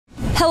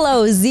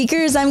Hello,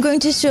 Zeekers. I'm going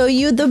to show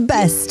you the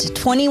best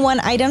 21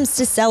 items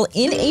to sell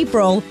in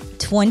April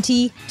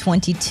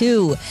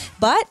 2022.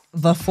 But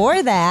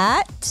before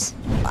that,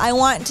 I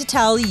want to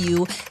tell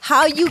you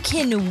how you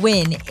can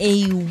win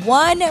a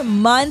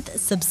 1-month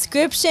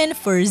subscription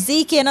for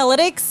Zeek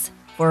Analytics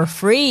for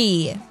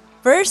free.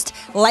 First,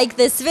 like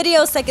this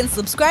video. Second,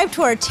 subscribe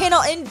to our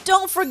channel. And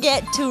don't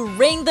forget to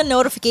ring the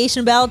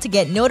notification bell to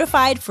get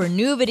notified for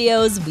new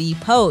videos we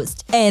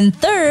post. And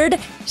third,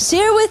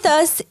 share with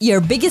us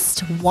your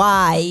biggest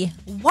why.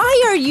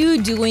 Why are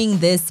you doing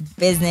this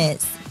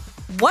business?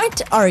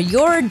 What are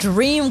your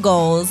dream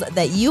goals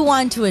that you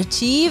want to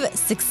achieve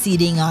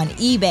succeeding on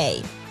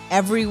eBay?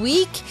 Every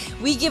week,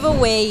 we give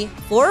away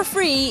for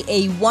free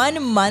a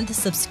 1-month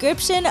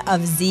subscription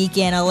of Zeek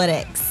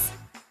Analytics.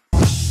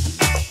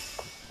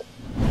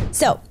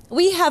 So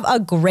we have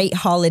a great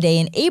holiday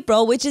in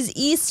April, which is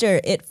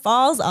Easter. It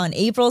falls on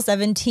April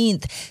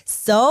 17th.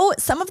 So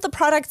some of the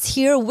products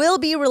here will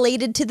be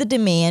related to the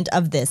demand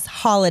of this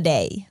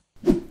holiday.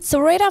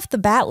 So right off the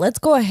bat, let's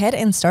go ahead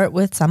and start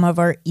with some of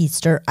our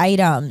Easter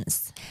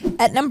items.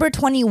 At number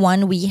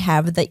 21, we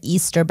have the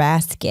Easter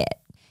basket.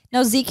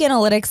 Now, Zeek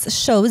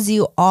Analytics shows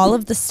you all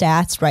of the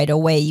stats right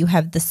away. You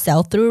have the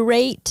sell-through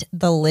rate,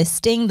 the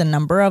listing, the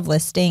number of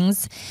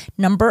listings,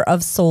 number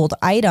of sold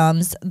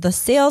items, the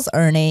sales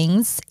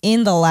earnings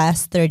in the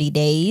last 30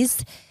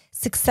 days,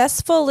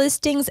 successful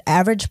listings,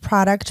 average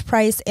product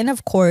price, and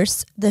of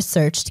course, the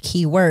searched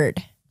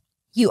keyword.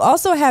 You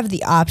also have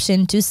the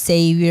option to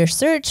save your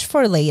search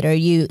for later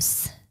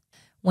use.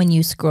 When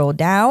you scroll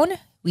down,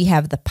 we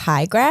have the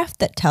pie graph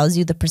that tells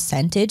you the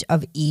percentage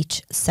of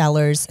each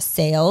seller's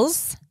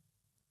sales.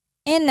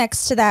 And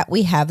next to that,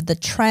 we have the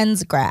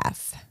trends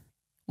graph,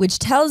 which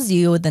tells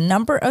you the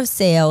number of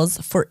sales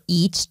for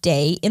each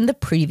day in the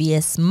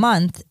previous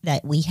month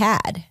that we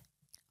had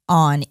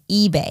on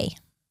eBay.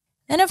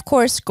 And of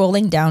course,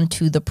 scrolling down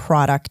to the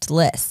product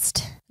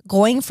list.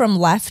 Going from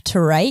left to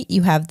right,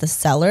 you have the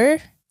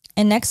seller.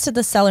 And next to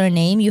the seller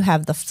name, you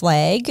have the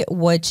flag,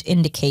 which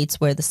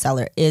indicates where the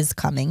seller is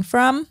coming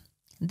from.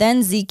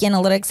 Then Zeek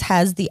Analytics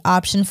has the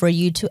option for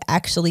you to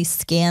actually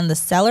scan the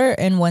seller.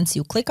 And once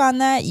you click on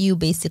that, you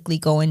basically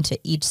go into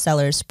each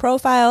seller's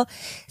profile,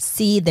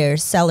 see their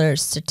seller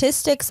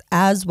statistics,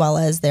 as well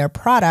as their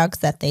products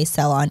that they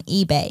sell on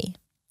eBay.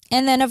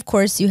 And then, of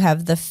course, you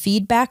have the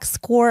feedback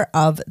score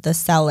of the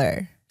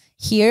seller.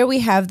 Here we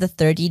have the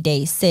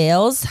 30-day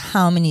sales,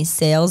 how many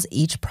sales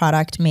each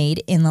product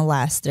made in the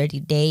last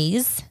 30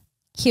 days.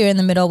 Here in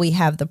the middle, we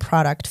have the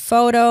product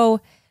photo,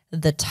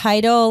 the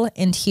title,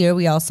 and here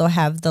we also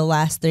have the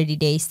last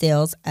 30-day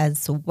sales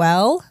as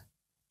well.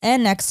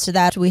 And next to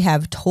that, we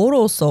have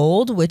total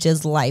sold, which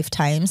is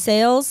lifetime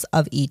sales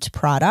of each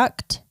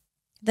product.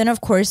 Then,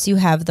 of course, you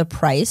have the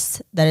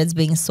price that it's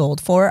being sold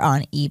for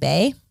on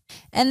eBay.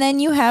 And then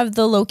you have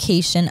the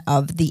location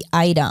of the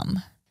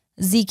item.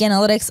 Zeek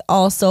Analytics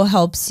also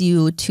helps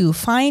you to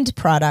find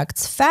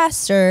products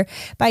faster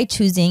by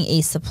choosing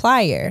a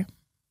supplier.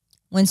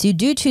 Once you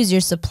do choose your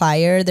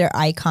supplier, their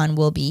icon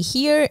will be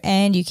here,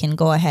 and you can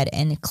go ahead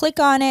and click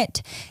on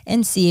it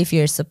and see if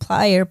your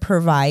supplier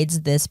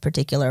provides this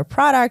particular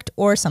product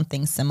or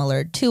something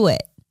similar to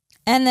it.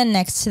 And then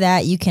next to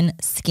that, you can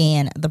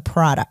scan the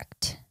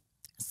product.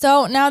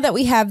 So now that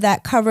we have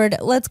that covered,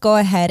 let's go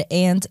ahead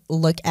and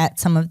look at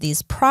some of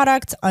these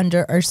products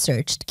under our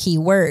searched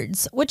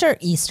keywords, which are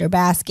Easter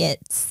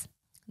baskets.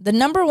 The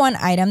number one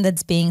item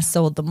that's being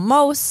sold the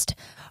most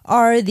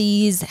are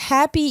these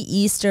Happy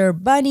Easter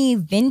Bunny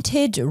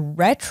vintage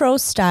retro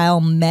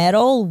style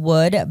metal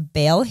wood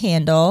bale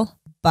handle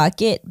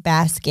bucket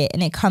basket,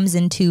 and it comes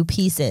in 2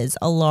 pieces,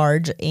 a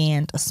large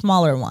and a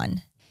smaller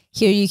one.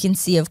 Here you can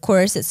see, of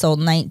course, it sold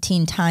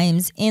 19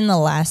 times in the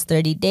last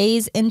 30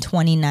 days and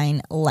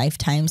 29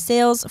 lifetime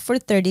sales for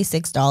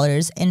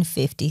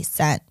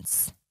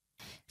 $36.50.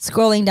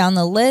 Scrolling down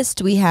the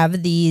list, we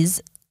have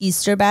these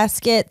Easter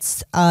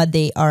baskets.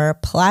 They are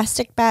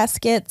plastic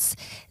baskets.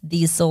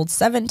 These sold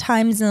 7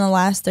 times in the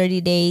last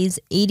 30 days,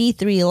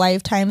 83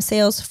 lifetime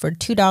sales for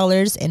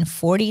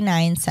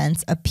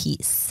 $2.49 a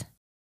piece.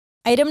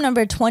 Item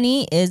number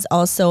 20 is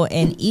also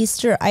an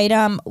Easter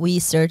item. We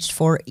searched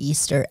for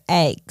Easter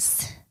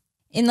eggs.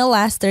 In the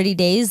last 30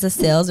 days, the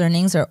sales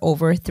earnings are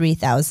over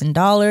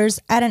 $3,000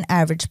 at an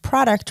average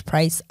product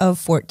price of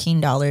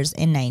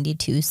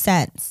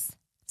 $14.92.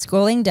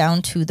 Scrolling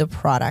down to the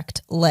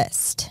product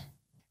list.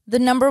 The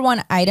number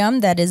one item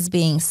that is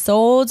being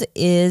sold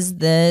is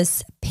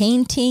this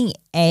painting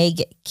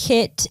egg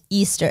kit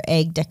Easter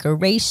egg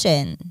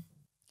decoration.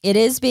 It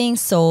is being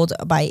sold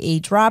by a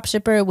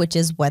dropshipper, which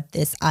is what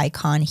this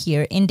icon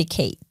here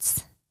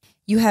indicates.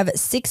 You have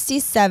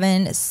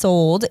 67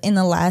 sold in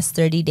the last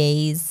 30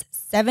 days,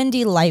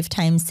 70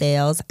 lifetime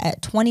sales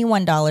at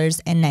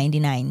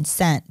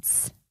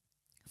 $21.99.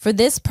 For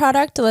this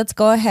product, let's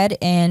go ahead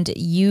and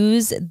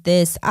use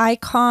this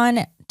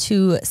icon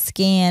to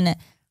scan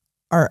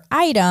our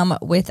item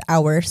with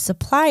our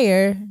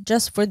supplier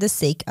just for the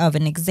sake of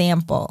an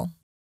example.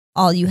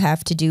 All you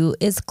have to do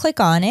is click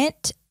on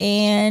it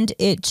and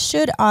it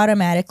should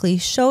automatically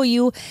show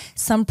you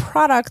some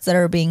products that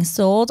are being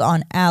sold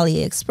on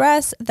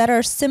AliExpress that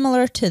are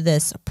similar to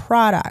this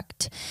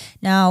product.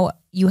 Now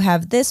you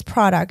have this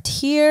product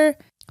here,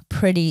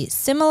 pretty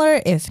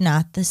similar, if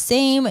not the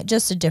same,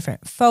 just a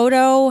different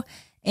photo.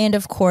 And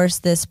of course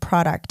this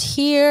product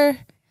here.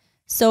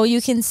 So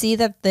you can see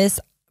that this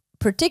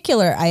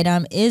particular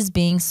item is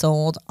being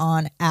sold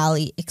on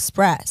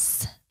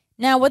AliExpress.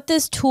 Now, what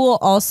this tool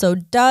also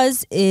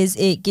does is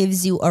it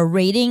gives you a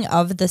rating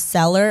of the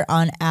seller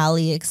on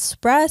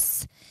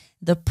AliExpress,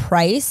 the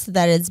price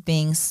that it's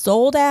being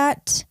sold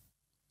at,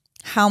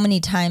 how many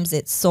times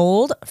it's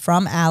sold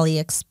from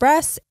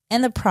AliExpress,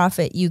 and the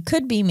profit you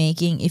could be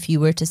making if you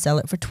were to sell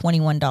it for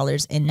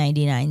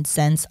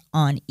 $21.99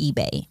 on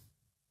eBay.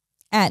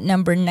 At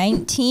number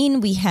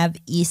 19, we have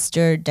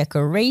Easter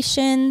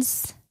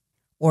decorations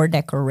or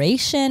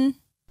decoration.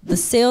 The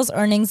sales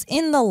earnings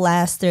in the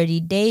last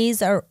 30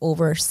 days are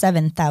over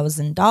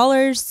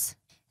 $7,000.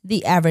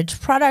 The average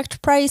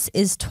product price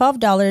is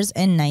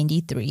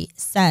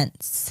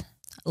 $12.93.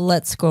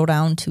 Let's scroll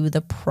down to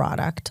the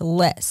product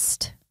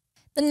list.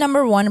 The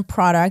number one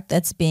product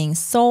that's being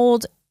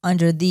sold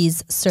under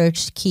these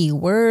searched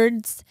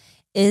keywords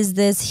is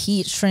this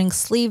heat shrink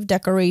sleeve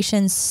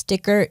decoration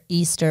sticker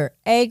Easter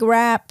egg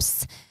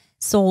wraps.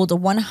 Sold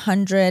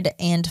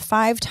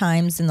 105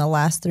 times in the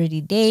last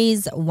 30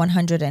 days,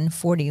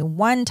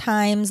 141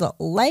 times,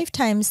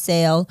 lifetime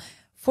sale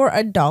for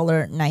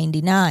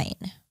 $1.99.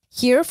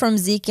 Here from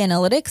Zeek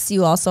Analytics,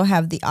 you also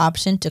have the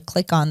option to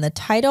click on the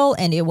title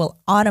and it will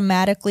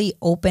automatically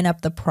open up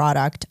the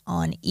product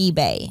on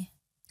eBay.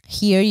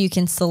 Here you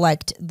can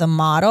select the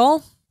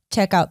model,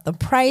 check out the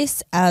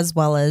price, as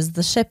well as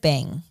the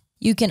shipping.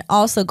 You can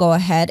also go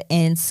ahead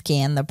and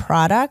scan the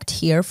product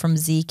here from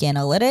Zeek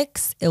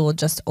Analytics. It will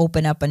just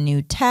open up a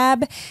new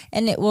tab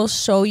and it will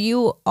show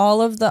you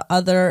all of the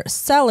other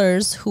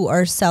sellers who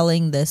are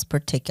selling this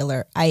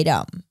particular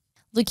item.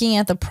 Looking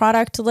at the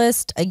product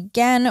list,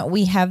 again,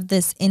 we have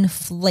this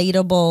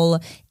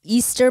inflatable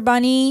Easter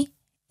bunny.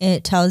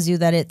 It tells you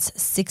that it's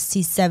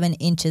 67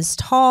 inches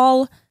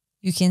tall.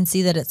 You can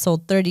see that it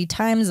sold 30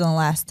 times in the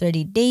last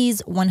 30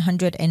 days,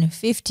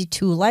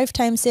 152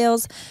 lifetime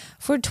sales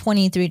for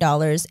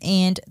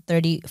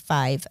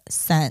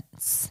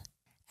 $23.35.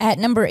 At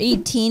number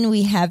 18,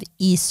 we have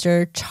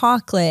Easter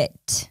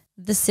chocolate.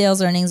 The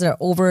sales earnings are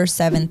over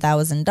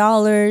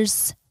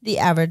 $7,000. The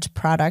average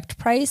product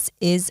price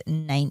is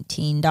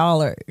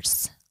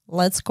 $19.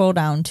 Let's scroll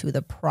down to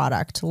the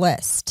product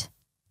list.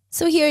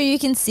 So here you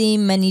can see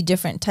many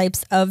different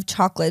types of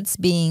chocolates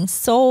being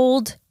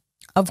sold.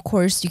 Of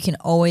course, you can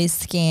always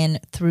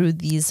scan through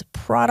these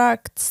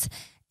products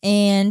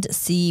and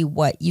see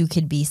what you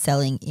could be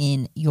selling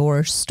in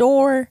your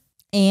store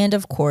and,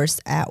 of course,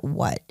 at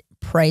what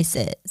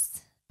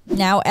prices.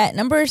 Now, at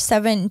number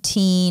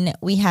 17,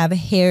 we have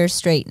hair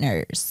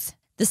straighteners.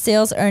 The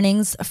sales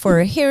earnings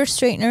for hair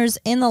straighteners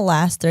in the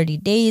last 30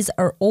 days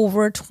are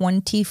over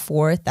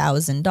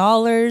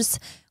 $24,000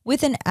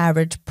 with an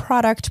average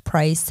product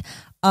price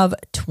of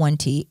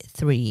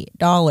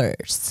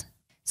 $23.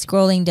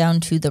 Scrolling down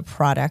to the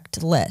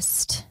product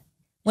list.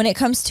 When it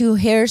comes to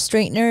hair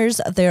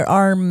straighteners, there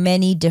are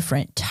many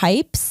different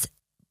types,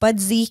 but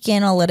Zeek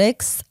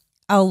Analytics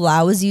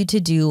allows you to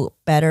do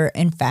better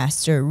and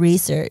faster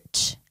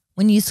research.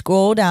 When you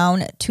scroll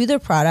down to the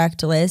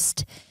product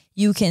list,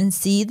 you can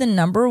see the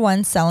number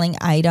one selling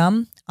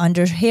item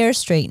under hair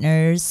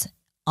straighteners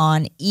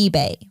on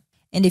eBay.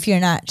 And if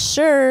you're not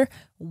sure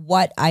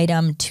what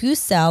item to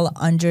sell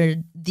under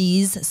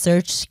these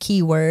search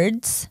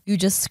keywords, you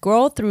just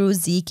scroll through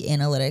Zeek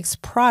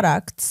Analytics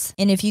products.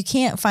 And if you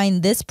can't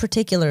find this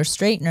particular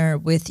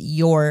straightener with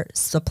your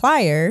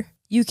supplier,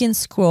 you can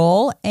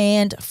scroll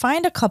and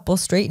find a couple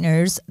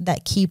straighteners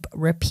that keep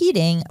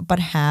repeating but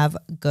have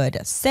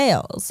good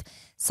sales,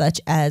 such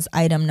as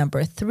item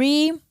number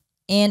 3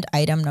 and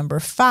item number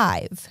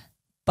 5.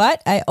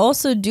 But I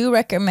also do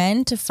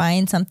recommend to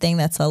find something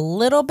that's a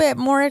little bit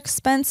more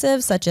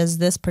expensive, such as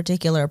this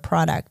particular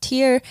product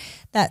here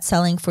that's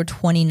selling for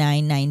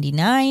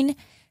 $29.99,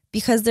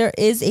 because there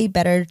is a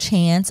better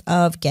chance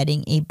of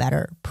getting a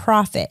better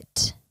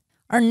profit.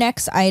 Our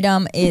next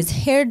item is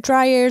hair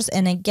dryers,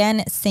 and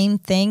again, same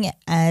thing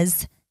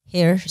as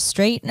hair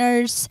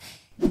straighteners.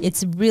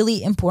 It's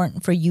really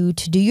important for you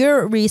to do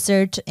your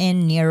research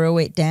and narrow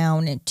it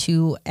down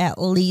to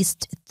at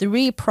least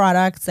 3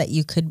 products that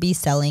you could be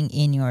selling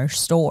in your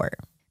store.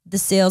 The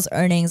sales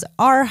earnings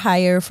are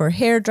higher for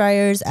hair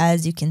dryers,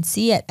 as you can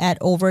see at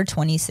over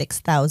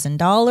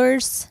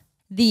 $26,000.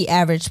 The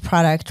average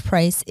product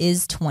price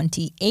is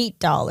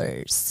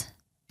 $28.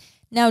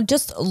 Now,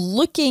 just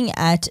looking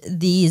at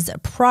these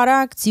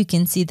products, you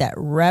can see that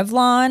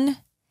Revlon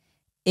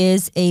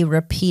is a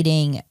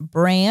repeating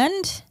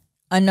brand.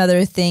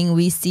 Another thing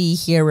we see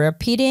here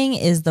repeating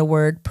is the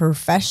word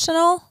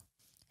professional.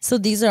 So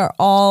these are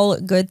all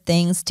good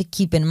things to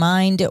keep in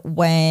mind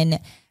when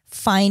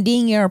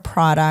finding your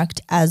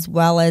product as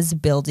well as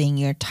building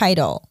your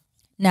title.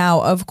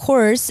 Now, of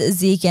course,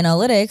 Zeek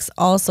Analytics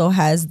also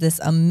has this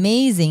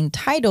amazing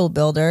title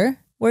builder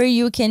where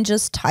you can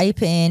just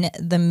type in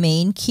the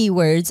main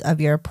keywords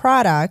of your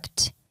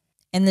product,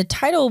 and the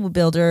title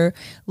builder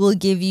will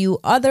give you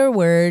other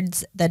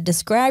words that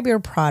describe your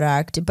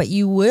product, but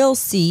you will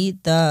see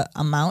the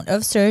amount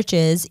of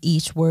searches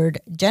each word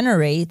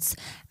generates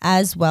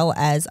as well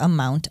as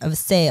amount of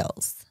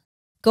sales.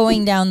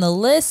 Going down the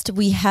list,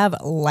 we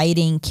have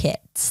lighting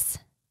kits.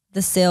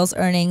 The sales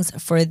earnings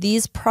for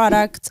these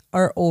products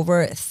are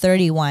over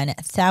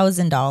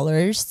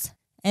 $31,000,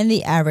 and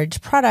the average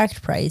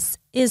product price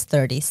is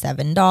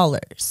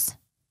 $37.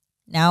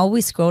 Now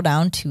we scroll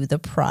down to the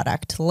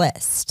product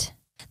list.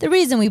 The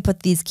reason we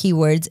put these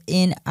keywords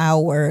in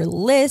our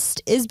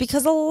list is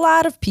because a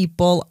lot of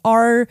people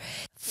are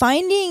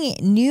finding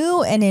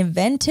new and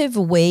inventive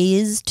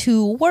ways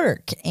to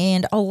work,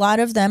 and a lot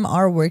of them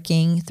are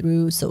working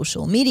through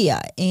social media,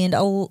 and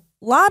a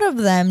lot of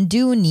them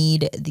do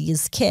need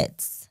these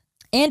kits.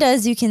 And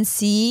as you can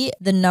see,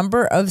 the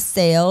number of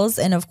sales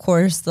and of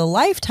course the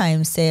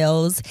lifetime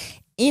sales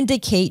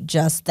indicate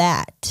just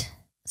that.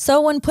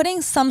 So when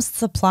putting some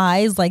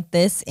supplies like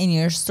this in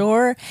your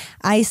store,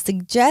 I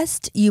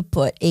suggest you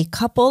put a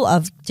couple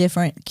of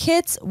different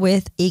kits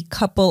with a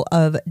couple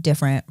of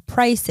different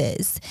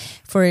prices.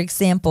 For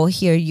example,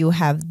 here you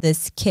have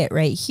this kit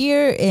right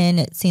here, and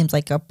it seems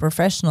like a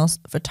professional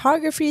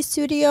photography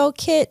studio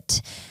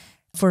kit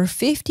for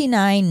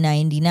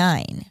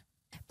 $59.99.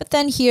 But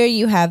then here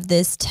you have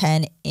this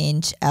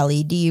 10-inch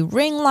LED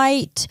ring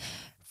light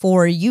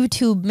for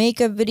YouTube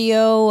makeup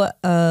video,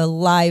 a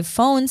live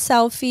phone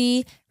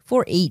selfie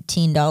for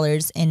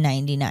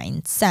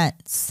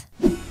 $18.99.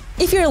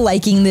 If you're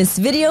liking this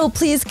video,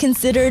 please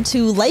consider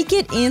to like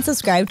it and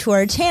subscribe to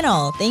our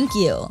channel. Thank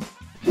you.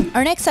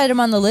 Our next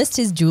item on the list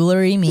is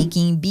jewelry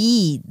making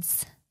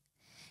beads.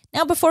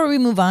 Now, before we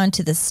move on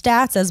to the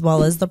stats as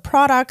well as the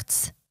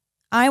products,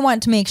 I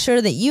want to make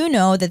sure that you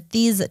know that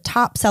these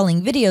top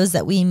selling videos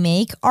that we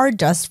make are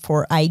just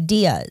for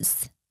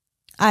ideas.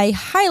 I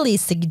highly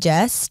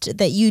suggest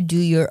that you do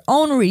your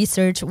own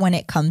research when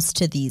it comes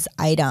to these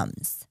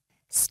items.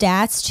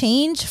 Stats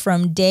change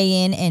from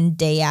day in and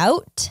day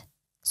out,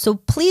 so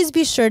please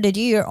be sure to do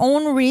your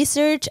own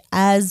research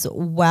as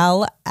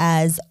well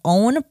as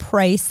own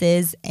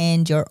prices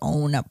and your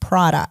own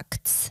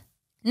products.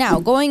 Now,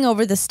 going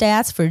over the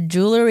stats for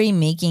jewelry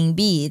making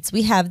beads,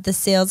 we have the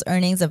sales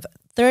earnings of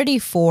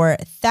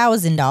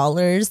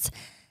 $34,000,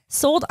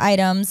 sold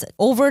items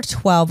over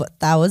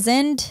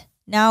 12,000.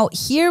 Now,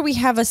 here we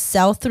have a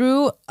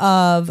sell-through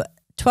of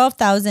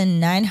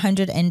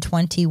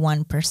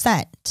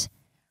 12,921%.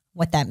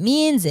 What that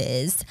means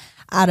is,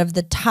 out of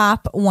the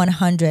top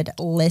 100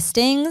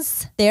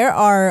 listings, there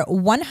are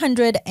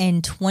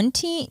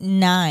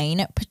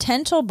 129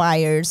 potential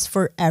buyers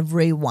for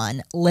every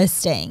one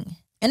listing.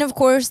 And of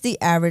course, the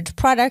average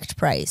product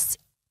price.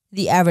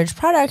 The average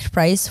product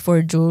price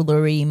for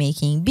jewelry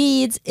making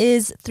beads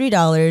is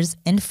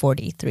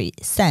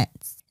 $3.43.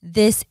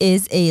 This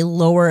is a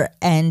lower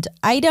end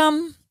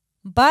item,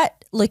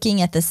 but looking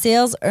at the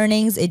sales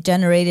earnings it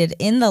generated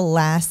in the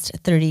last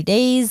 30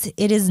 days,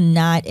 it is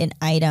not an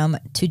item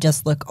to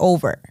just look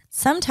over.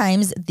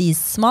 Sometimes these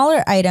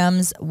smaller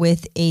items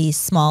with a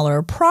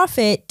smaller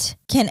profit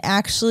can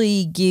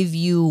actually give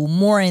you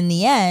more in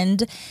the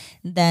end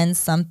than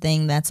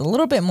something that's a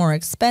little bit more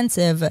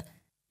expensive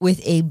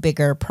with a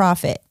bigger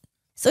profit.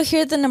 So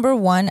here the number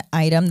one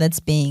item that's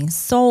being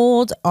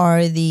sold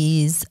are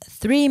these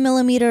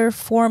 3mm,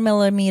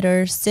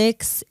 4mm,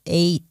 6,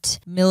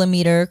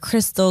 8mm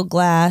crystal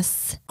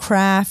glass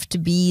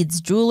craft beads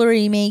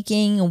jewelry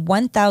making,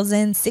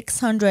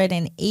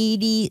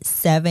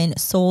 1,687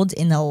 sold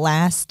in the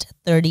last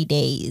 30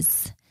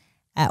 days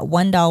at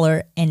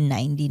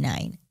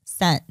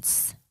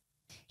 $1.99.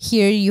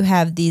 Here you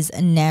have these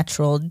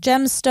natural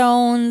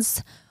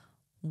gemstones,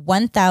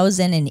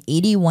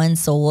 1,081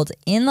 sold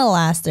in the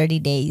last 30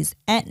 days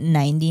at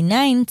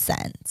 99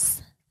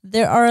 cents.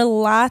 There are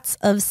lots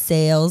of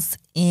sales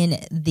in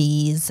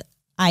these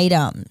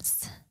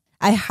items.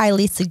 I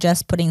highly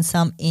suggest putting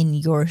some in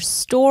your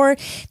store.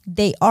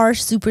 They are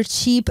super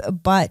cheap,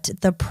 but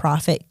the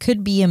profit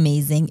could be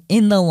amazing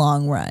in the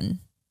long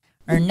run.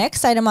 Our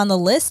next item on the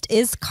list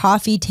is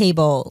coffee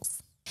tables.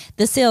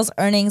 The sales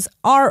earnings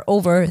are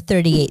over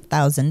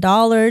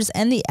 $38,000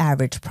 and the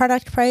average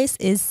product price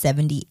is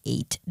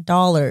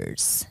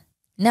 $78.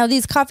 Now,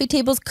 these coffee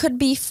tables could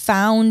be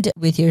found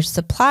with your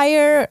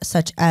supplier,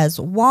 such as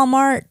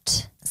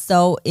Walmart.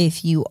 So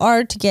if you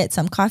are to get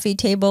some coffee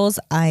tables,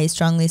 I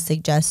strongly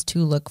suggest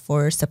to look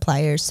for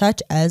suppliers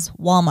such as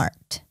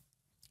Walmart.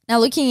 Now,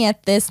 looking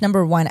at this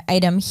number one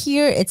item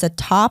here, it's a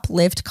top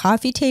lift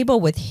coffee table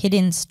with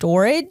hidden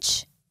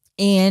storage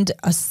and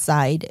a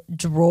side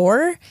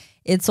drawer.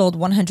 It sold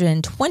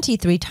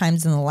 123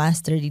 times in the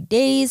last 30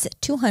 days,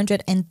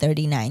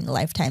 239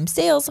 lifetime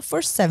sales for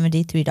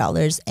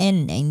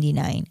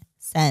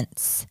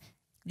 $73.99.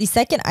 The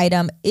second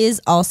item is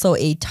also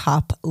a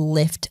top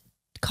lift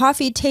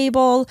coffee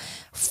table,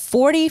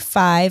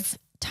 45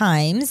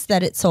 times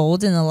that it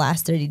sold in the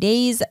last 30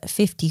 days,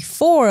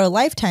 54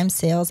 lifetime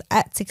sales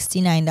at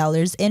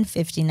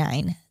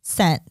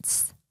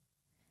 $69.59.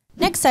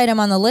 Next item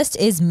on the list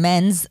is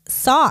men's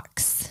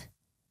socks.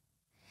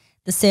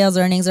 The sales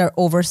earnings are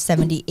over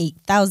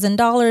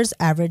 $78,000.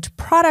 Average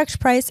product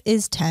price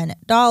is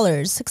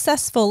 $10.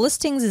 Successful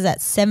listings is at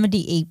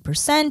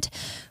 78%,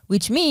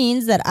 which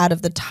means that out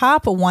of the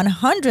top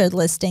 100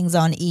 listings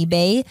on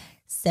eBay,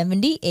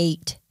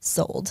 78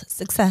 sold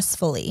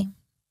successfully.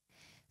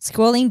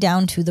 Scrolling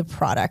down to the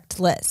product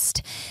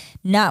list.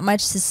 Not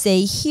much to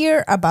say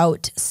here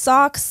about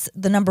socks.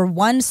 The number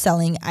one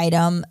selling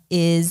item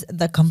is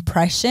the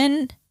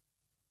compression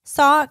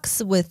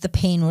socks with the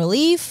pain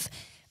relief.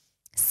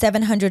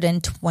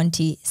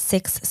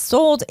 726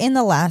 sold in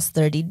the last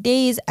 30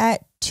 days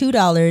at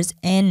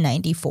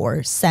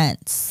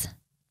 $2.94.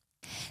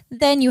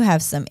 Then you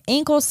have some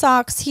ankle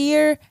socks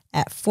here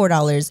at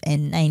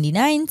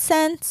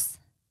 $4.99.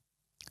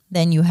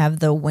 Then you have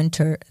the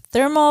winter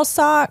thermal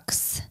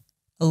socks,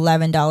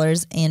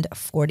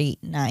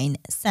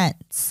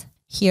 $11.49.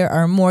 Here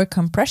are more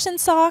compression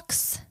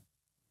socks.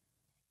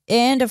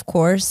 And of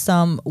course,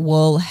 some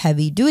wool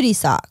heavy duty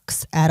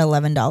socks at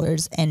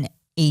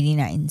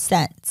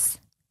 $11.89.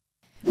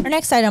 Our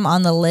next item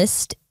on the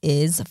list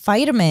is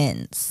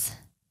vitamins.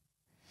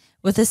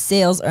 With the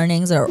sales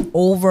earnings are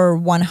over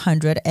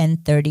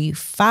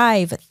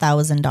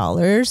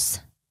 $135,000.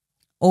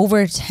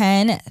 Over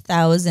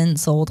 10,000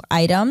 sold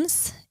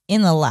items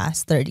in the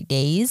last 30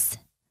 days.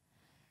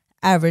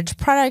 Average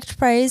product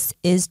price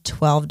is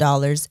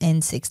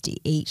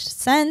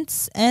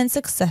 $12.68, and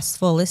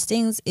successful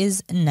listings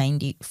is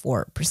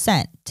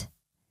 94%.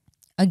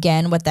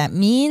 Again, what that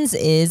means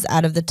is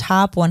out of the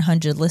top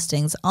 100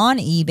 listings on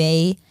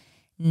eBay,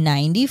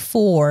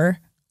 94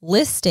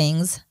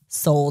 listings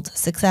sold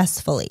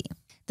successfully.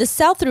 The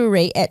sell-through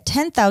rate at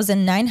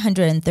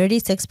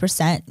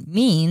 10,936%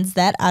 means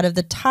that out of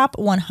the top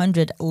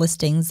 100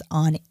 listings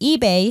on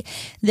eBay,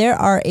 there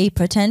are a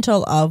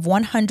potential of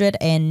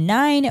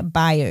 109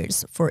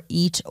 buyers for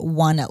each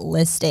one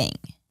listing.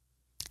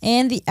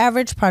 And the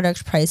average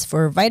product price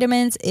for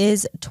vitamins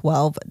is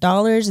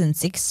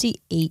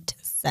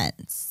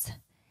 $12.68.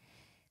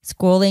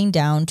 Scrolling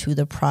down to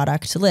the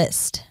product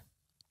list.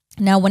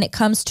 Now, when it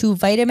comes to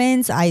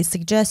vitamins, I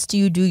suggest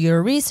you do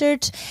your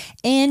research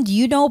and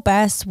you know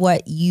best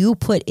what you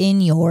put in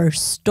your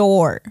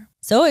store.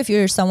 So if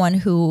you're someone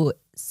who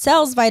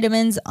sells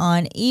vitamins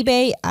on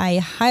eBay, I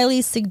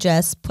highly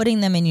suggest putting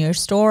them in your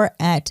store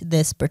at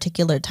this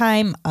particular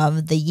time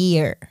of the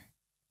year.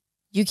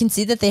 You can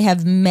see that they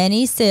have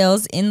many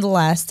sales in the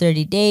last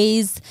 30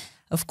 days.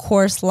 Of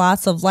course,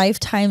 lots of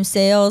lifetime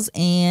sales,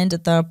 and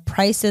the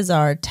prices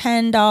are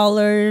 $10,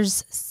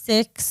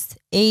 $6,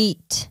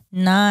 $8,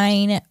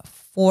 $9,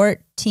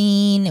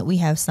 $14. We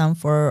have some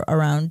for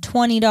around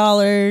 $20,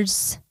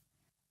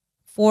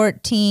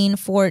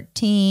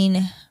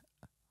 $14,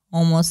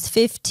 almost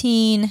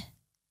 $15.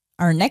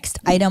 Our next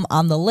item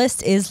on the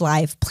list is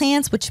live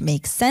plants, which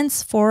makes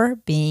sense for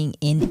being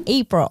in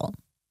April.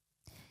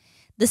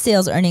 The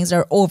sales earnings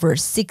are over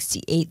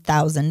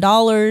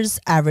 $68,000.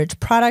 Average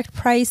product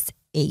price,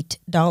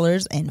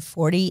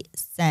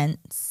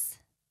 $8.40.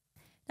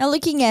 Now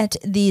looking at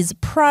these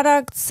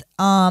products,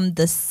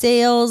 the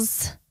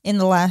sales in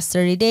the last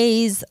 30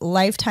 days,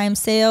 lifetime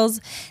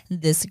sales,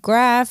 this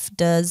graph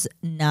does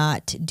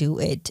not do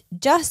it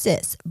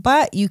justice.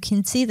 But you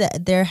can see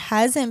that there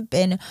hasn't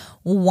been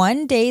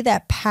one day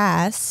that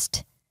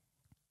passed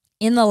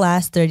in the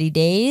last 30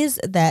 days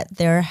that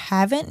there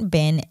haven't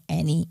been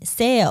any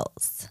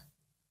sales.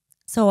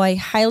 So I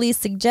highly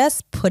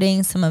suggest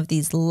putting some of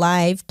these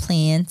live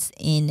plants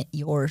in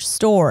your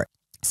store.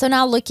 So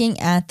now looking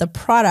at the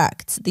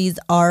products, these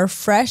are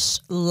fresh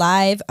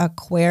live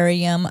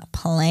aquarium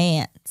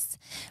plants.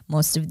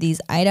 Most of these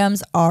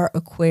items are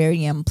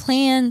aquarium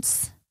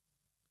plants.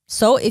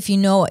 So if you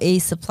know a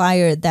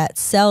supplier that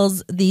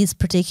sells these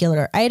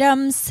particular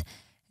items,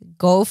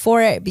 go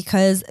for it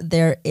because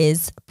there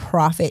is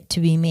profit to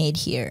be made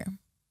here.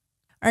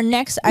 Our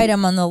next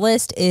item on the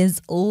list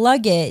is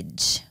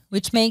luggage,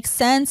 which makes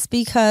sense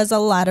because a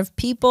lot of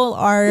people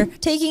are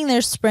taking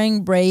their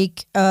spring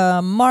break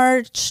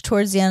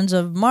towards the end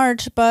of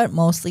March, but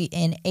mostly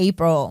in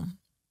April.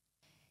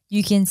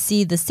 You can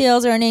see the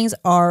sales earnings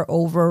are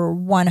over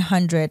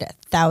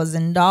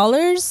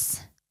 $100,000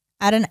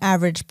 at an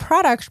average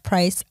product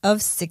price of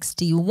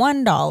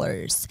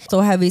 $61.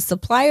 So have a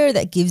supplier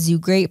that gives you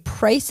great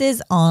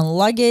prices on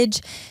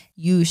luggage.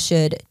 You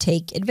should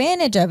take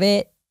advantage of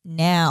it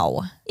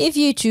now. If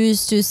you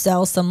choose to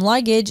sell some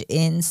luggage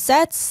in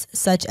sets,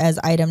 such as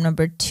item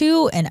number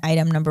 2 and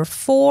item number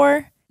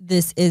 4,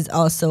 this is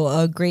also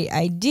a great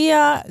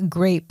idea,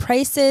 great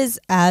prices,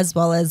 as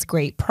well as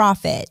great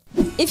profit.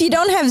 If you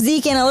don't have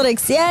Zeek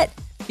Analytics yet,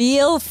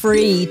 feel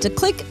free to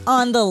click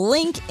on the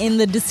link in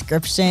the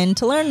description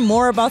to learn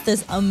more about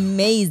this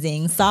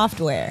amazing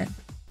software.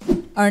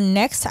 Our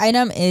next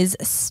item is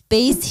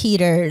space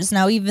heaters.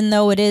 Now, even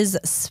though it is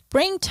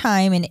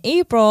springtime in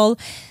April,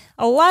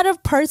 a lot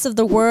of parts of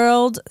the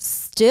world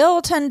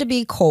still tend to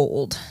be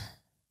cold.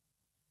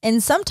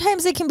 And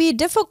sometimes it can be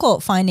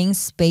difficult finding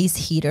space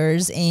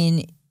heaters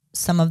in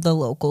some of the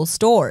local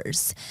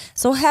stores.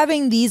 So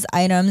having these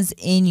items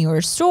in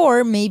your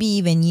store, maybe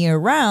even year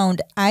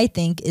round, I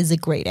think is a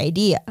great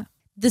idea.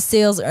 The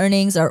sales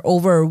earnings are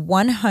over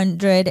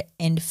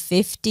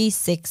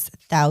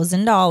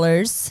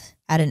 $156,000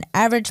 at an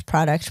average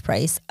product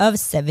price of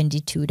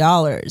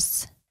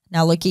 $72.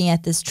 Now looking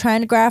at this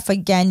trend graph,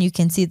 again, you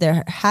can see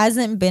there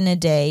hasn't been a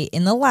day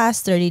in the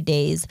last 30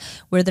 days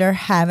where there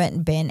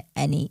haven't been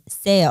any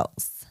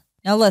sales.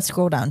 Now let's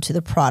scroll down to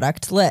the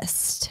product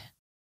list.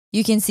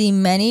 You can see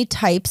many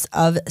types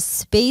of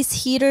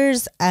space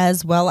heaters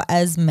as well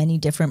as many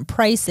different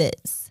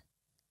prices.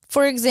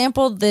 For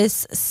example,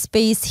 this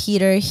space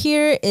heater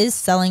here is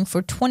selling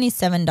for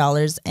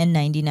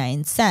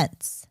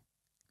 $27.99.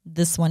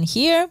 This one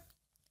here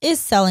is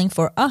selling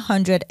for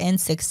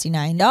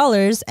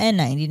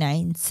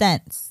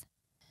 $169.99.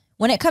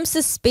 When it comes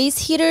to space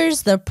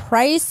heaters, the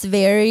price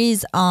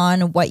varies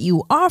on what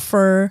you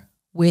offer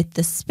with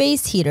the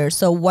space heater.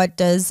 So what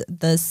does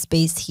the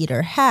space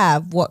heater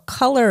have? What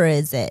color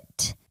is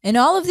it? And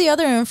all of the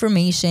other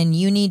information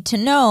you need to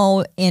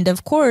know, and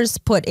of course,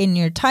 put in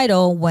your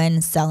title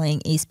when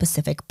selling a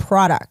specific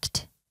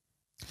product.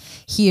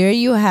 Here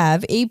you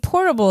have a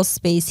portable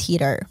space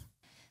heater.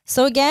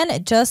 So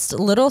again, just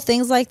little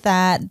things like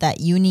that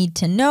you need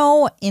to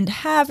know and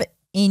have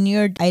in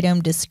your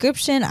item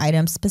description,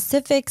 item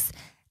specifics,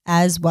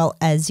 as well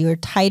as your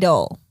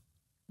title.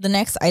 The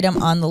next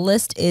item on the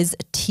list is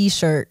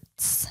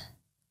t-shirts.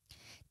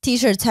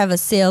 T-shirts have a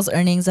sales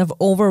earnings of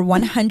over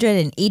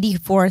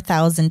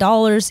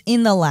 $184,000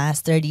 in the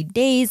last 30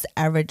 days.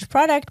 Average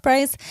product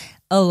price,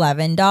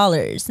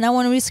 $11. Now,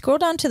 when we scroll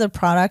down to the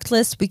product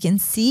list, we can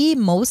see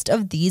most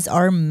of these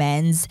are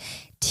men's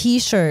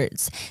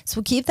t-shirts.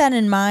 So keep that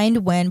in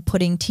mind when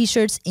putting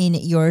t-shirts in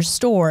your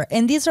store.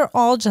 And these are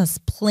all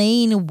just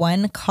plain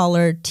one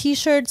color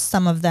t-shirts.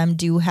 Some of them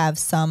do have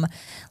some,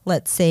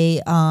 let's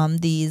say,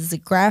 these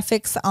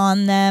graphics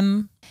on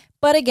them.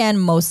 But again,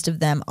 most of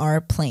them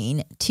are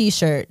plain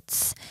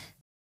t-shirts.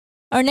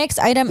 Our next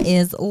item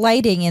is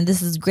lighting, and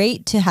this is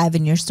great to have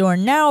in your store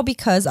now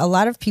because a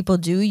lot of people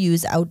do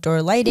use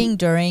outdoor lighting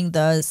during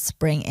the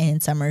spring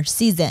and summer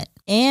season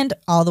and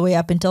all the way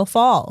up until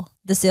fall.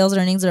 The sales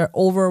earnings are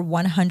over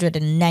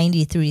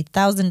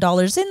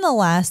 $193,000 in the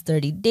last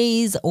 30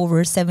 days,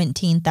 over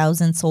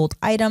 17,000 sold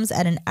items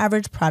at an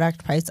average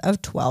product price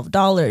of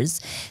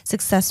 $12.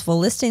 Successful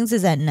listings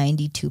is at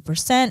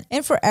 92%,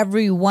 and for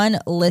every one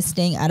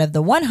listing out of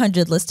the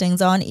 100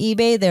 listings on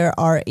eBay, there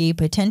are a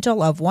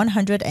potential of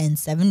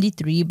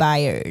 173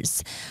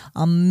 buyers.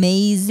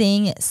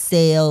 Amazing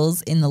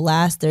sales in the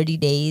last 30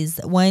 days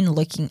when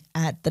looking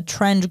at the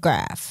trend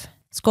graph.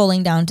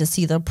 Scrolling down to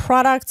see the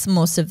products,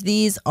 most of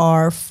these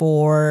are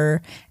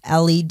for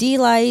LED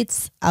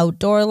lights,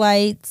 outdoor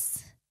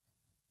lights,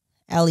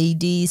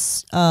 LED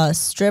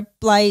strip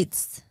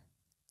lights.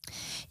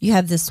 You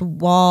have this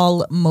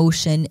wall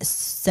motion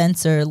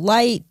sensor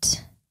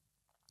light.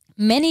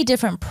 Many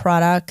different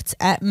products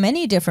at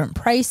many different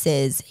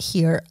prices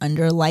here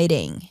under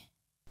lighting.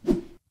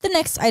 The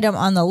next item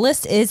on the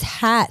list is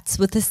hats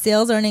with the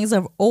sales earnings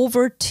of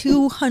over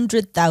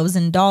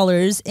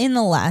 $200,000 in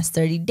the last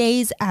 30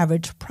 days.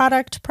 Average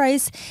product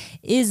price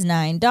is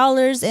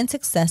 $9 and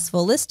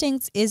successful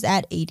listings is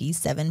at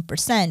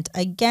 87%.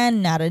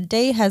 Again, not a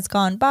day has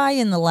gone by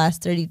in the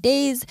last 30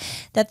 days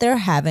that there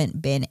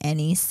haven't been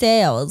any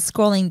sales.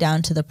 Scrolling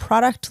down to the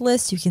product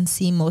list, you can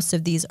see most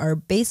of these are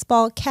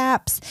baseball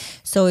caps.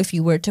 So if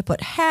you were to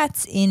put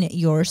hats in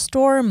your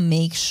store,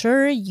 make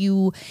sure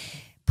you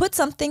put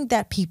something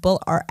that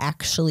people are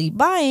actually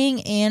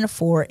buying and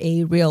for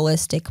a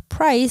realistic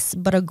price,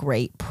 but a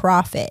great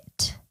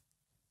profit.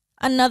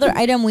 Another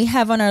item we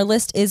have on our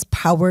list is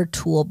power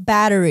tool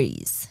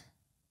batteries.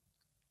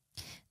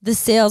 The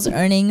sales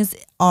earnings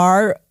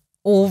are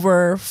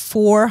over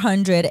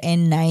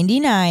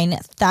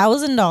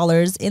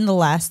 $499,000 in the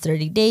last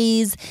 30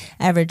 days.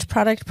 Average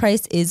product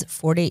price is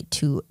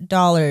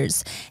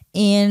 $42.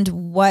 And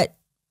what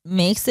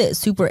makes it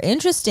super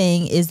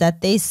interesting is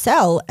that they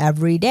sell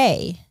every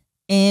day.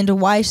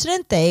 And why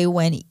shouldn't they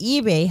when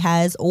eBay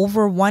has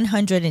over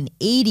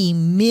 180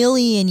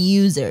 million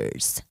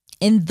users?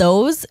 And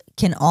those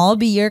can all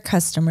be your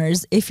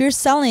customers if you're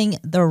selling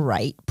the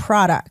right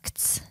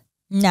products.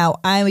 Now,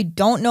 I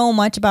don't know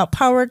much about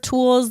power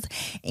tools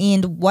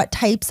and what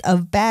types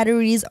of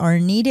batteries are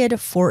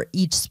needed for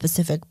each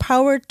specific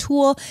power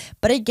tool.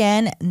 But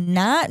again,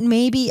 not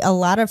maybe a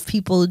lot of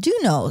people do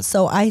know.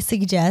 So I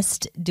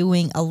suggest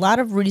doing a lot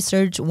of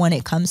research when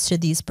it comes to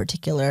these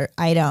particular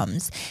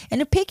items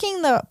and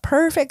picking the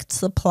perfect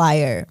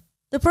supplier.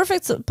 The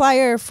perfect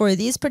supplier for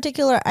these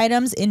particular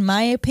items, in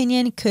my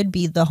opinion, could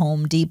be the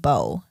Home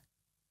Depot.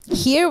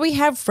 Here we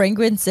have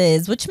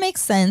fragrances, which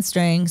makes sense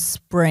during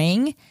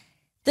spring.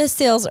 The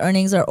sales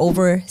earnings are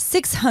over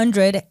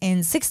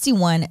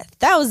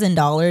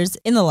 $661,000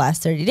 in the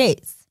last 30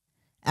 days.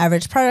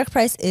 Average product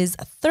price is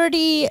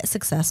 $30,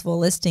 successful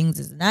listings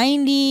is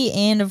 $90,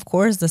 and of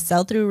course the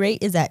sell-through rate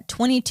is at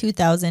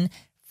 22,500%.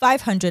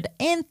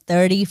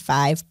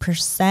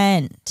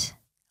 535%.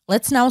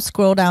 Let's now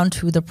scroll down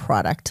to the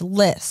product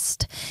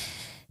list.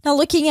 Now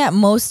looking at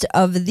most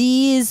of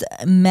these,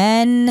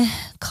 men,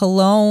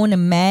 cologne for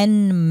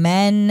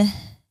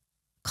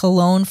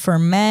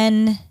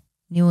men,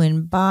 new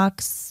in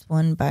box,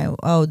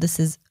 this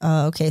is,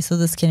 okay, so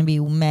this can be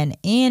men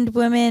and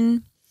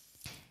women.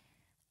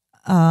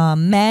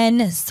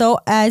 Men. So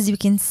as you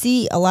can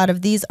see, a lot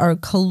of these are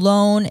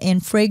cologne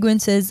and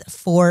fragrances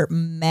for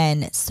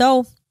men.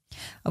 So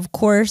of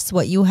course,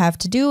 what you have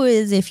to do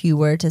is if you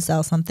were to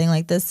sell something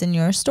like this in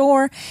your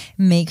store,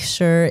 make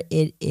sure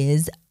it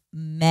is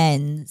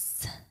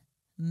men's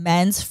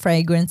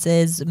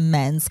fragrances,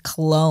 men's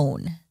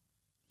cologne.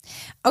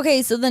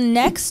 Okay, so the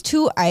next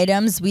two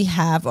items we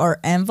have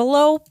are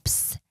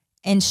envelopes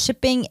and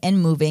shipping and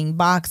moving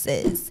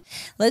boxes.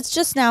 Let's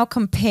just now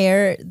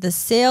compare the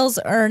sales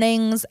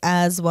earnings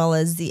as well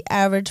as the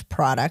average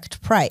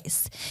product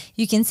price.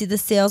 You can see the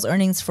sales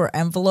earnings for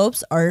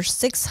envelopes are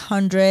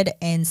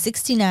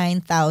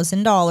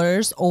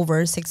 $669,000,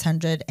 over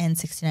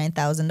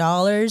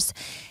 $669,000.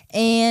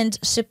 And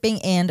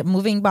shipping and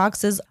moving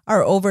boxes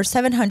are over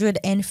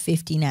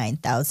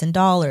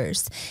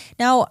 $759,000.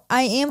 Now,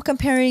 I am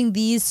comparing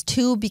these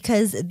two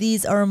because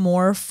these are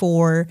more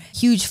for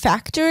huge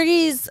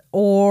factories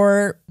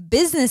or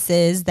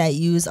businesses that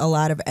use a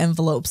lot of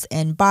envelopes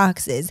and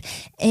boxes.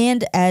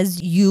 And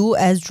as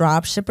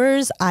drop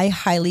shippers, I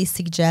highly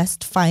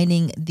suggest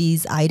finding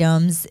these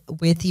items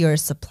with your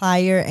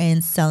supplier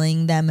and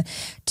selling them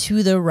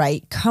to the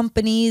right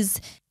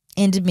companies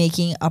and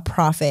making a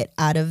profit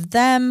out of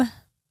them.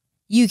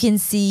 You can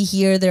see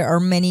here there are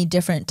many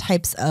different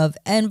types of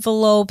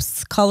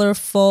envelopes,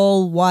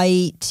 colorful,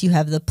 white, you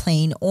have the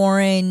plain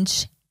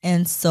orange,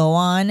 and so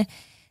on.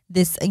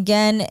 This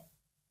again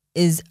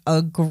is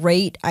a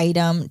great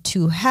item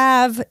to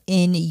have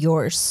in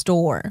your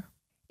store.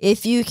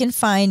 If you can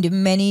find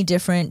many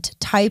different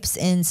types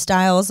and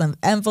styles of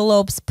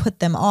envelopes, put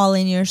them all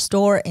in your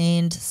store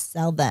and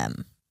sell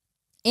them.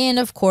 And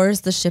of course,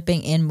 the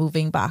shipping and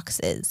moving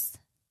boxes.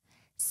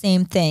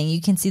 Same thing.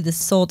 You can see the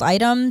sold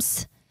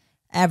items,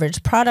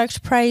 average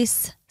product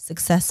price,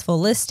 successful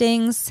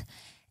listings.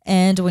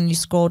 And when you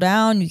scroll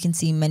down, you can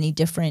see many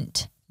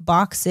different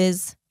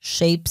boxes,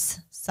 shapes,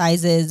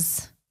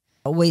 sizes,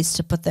 ways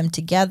to put them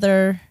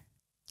together.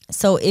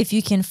 So if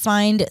you can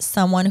find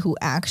someone who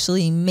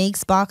actually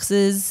makes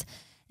boxes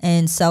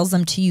and sells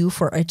them to you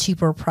for a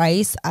cheaper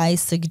price, I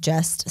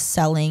suggest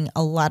selling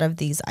a lot of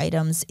these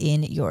items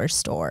in your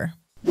store.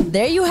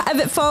 There you have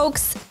it,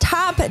 folks.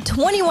 Top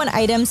 21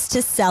 items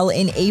to sell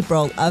in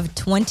April of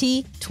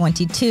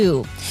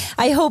 2022.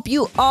 I hope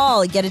you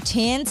all get a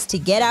chance to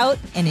get out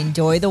and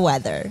enjoy the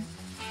weather.